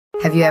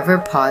Have you ever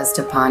paused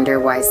to ponder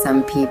why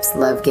some peeps'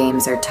 love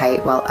games are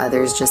tight while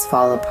others just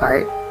fall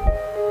apart?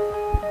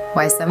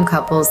 Why some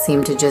couples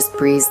seem to just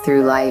breeze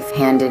through life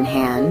hand in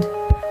hand,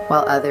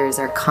 while others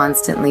are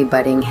constantly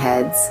butting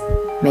heads?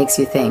 Makes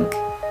you think,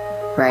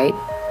 right?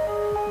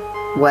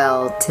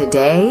 Well,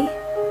 today,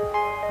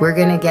 we're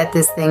gonna get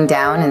this thing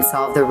down and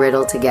solve the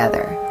riddle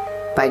together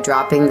by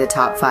dropping the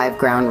top 5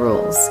 ground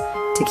rules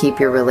to keep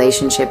your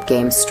relationship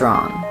game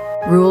strong.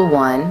 Rule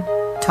 1,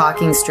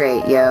 talking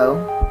straight,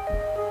 yo.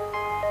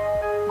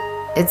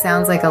 It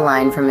sounds like a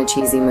line from a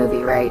cheesy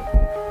movie, right?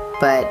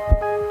 But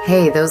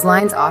hey, those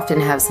lines often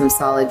have some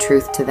solid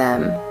truth to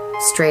them.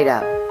 Straight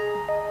up.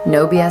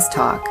 No BS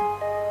talk.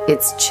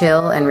 It's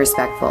chill and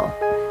respectful.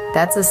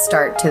 That's a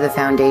start to the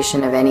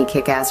foundation of any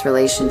kick-ass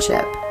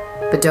relationship.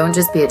 But don't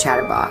just be a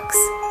chatterbox.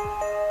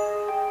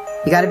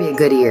 You gotta be a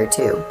good ear,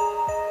 too.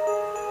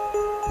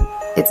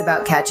 It's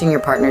about catching your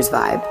partner's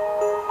vibe,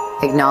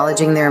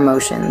 acknowledging their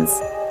emotions,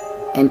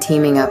 and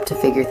teaming up to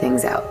figure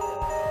things out.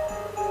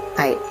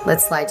 Alright,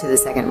 let's slide to the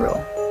second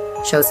rule.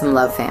 Show some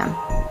love, fam.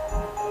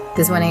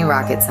 This one ain't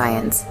rocket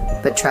science,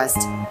 but trust,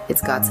 it's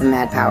got some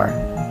mad power.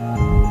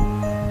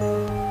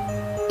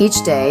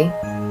 Each day,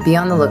 be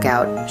on the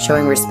lookout,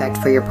 showing respect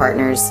for your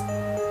partner's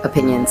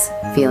opinions,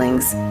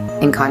 feelings,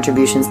 and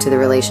contributions to the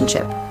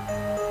relationship.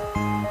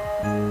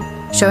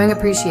 Showing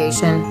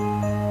appreciation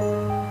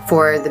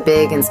for the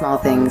big and small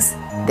things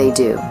they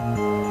do.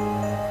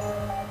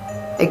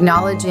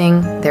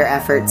 Acknowledging their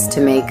efforts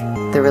to make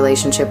the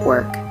relationship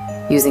work,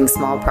 using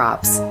small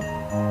props,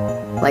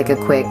 like a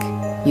quick,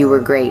 "You were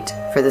great"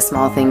 for the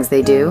small things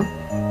they do,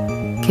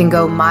 can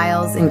go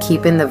miles in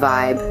keeping the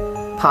vibe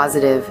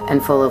positive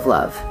and full of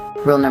love.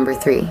 Rule number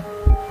 3,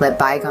 let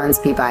bygones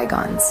be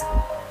bygones.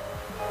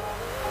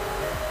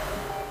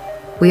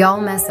 We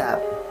all mess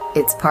up.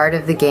 It's part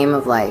of the game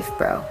of life,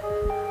 bro.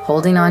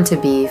 Holding on to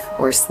beef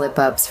or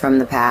slip-ups from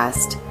the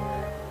past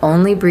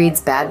only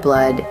breeds bad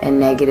blood and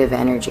negative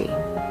energy.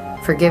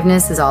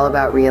 Forgiveness is all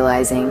about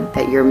realizing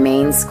that your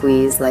main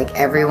squeeze, like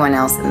everyone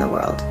else in the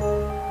world,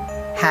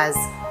 has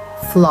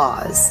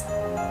flaws,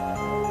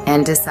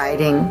 and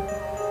deciding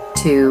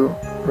to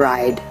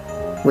ride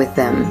with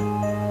them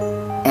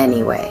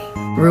anyway.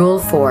 Rule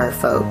 4,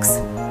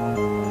 folks.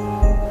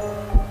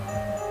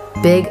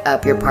 Big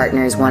up your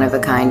partner's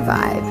one-of-a-kind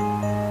vibe.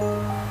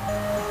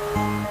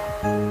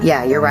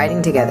 Yeah, you're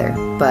riding together,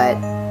 but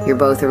you're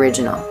both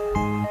original.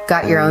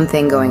 Got your own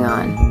thing going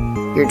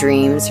on. Your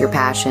dreams, your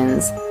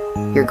passions,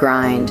 your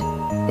grind.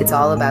 It's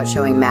all about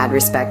showing mad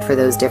respect for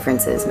those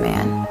differences,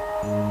 man.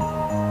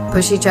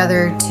 Push each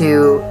other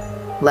to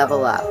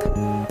level up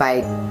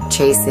by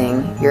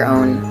chasing your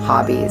own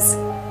hobbies.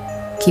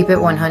 Keep it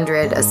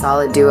 100, a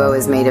solid duo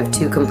is made of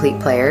 2 complete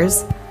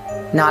players,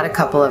 not a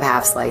couple of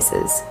half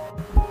slices.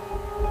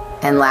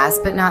 And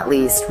last but not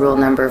least, rule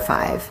number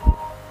 5.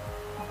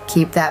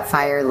 Keep that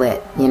fire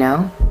lit, you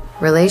know?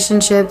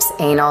 Relationships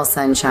ain't all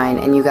sunshine,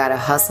 and you gotta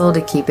hustle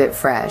to keep it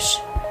fresh.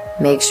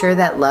 Make sure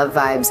that love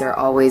vibes are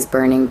always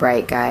burning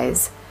bright,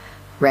 guys.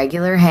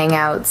 Regular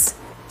hangouts,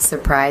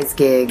 surprise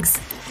gigs,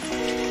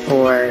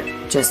 or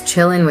just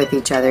chilling with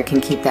each other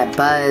can keep that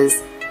buzz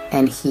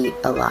and heat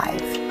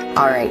alive.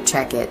 Alright,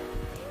 check it.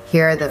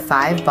 Here are the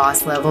 5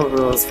 boss level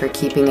rules for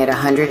keeping it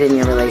 100 in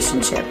your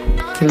relationship.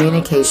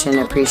 Communication,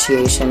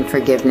 appreciation,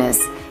 forgiveness,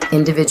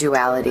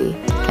 individuality,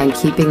 and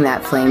keeping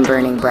that flame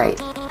burning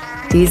bright.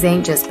 These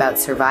ain't just about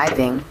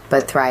surviving,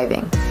 but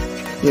thriving.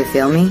 You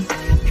feel me?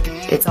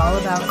 It's all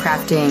about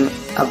crafting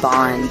a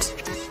bond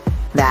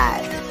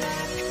that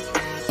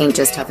ain't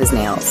just tough as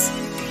nails,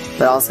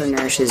 but also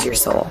nourishes your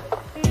soul.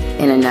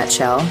 In a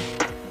nutshell,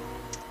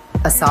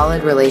 a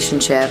solid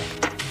relationship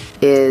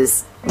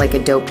is like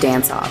a dope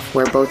dance-off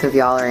where both of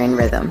y'all are in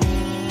rhythm,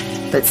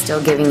 but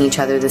still giving each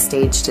other the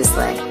stage to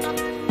slay.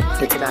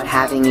 It's about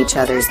having each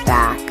other's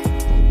back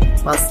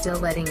while still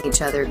letting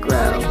each other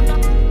grow.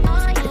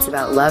 It's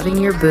about loving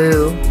your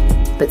boo,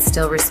 but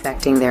still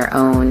respecting their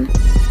own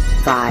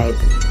vibe.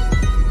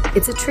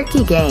 It's a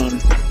tricky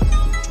game,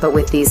 but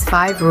with these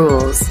 5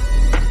 rules,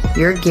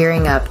 you're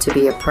gearing up to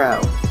be a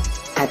pro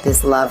at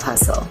this love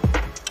hustle.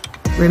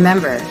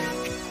 Remember,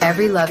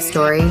 every love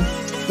story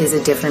is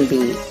a different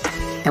beat,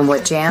 and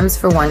what jams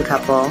for one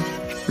couple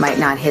might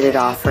not hit it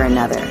off for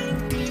another.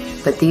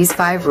 But these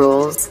 5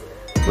 rules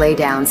lay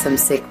down some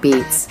sick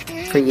beats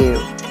for you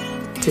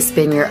to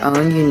spin your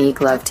own unique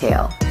love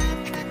tale.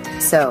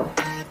 So,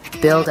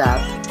 build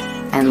up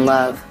and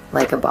love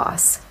like a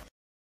boss.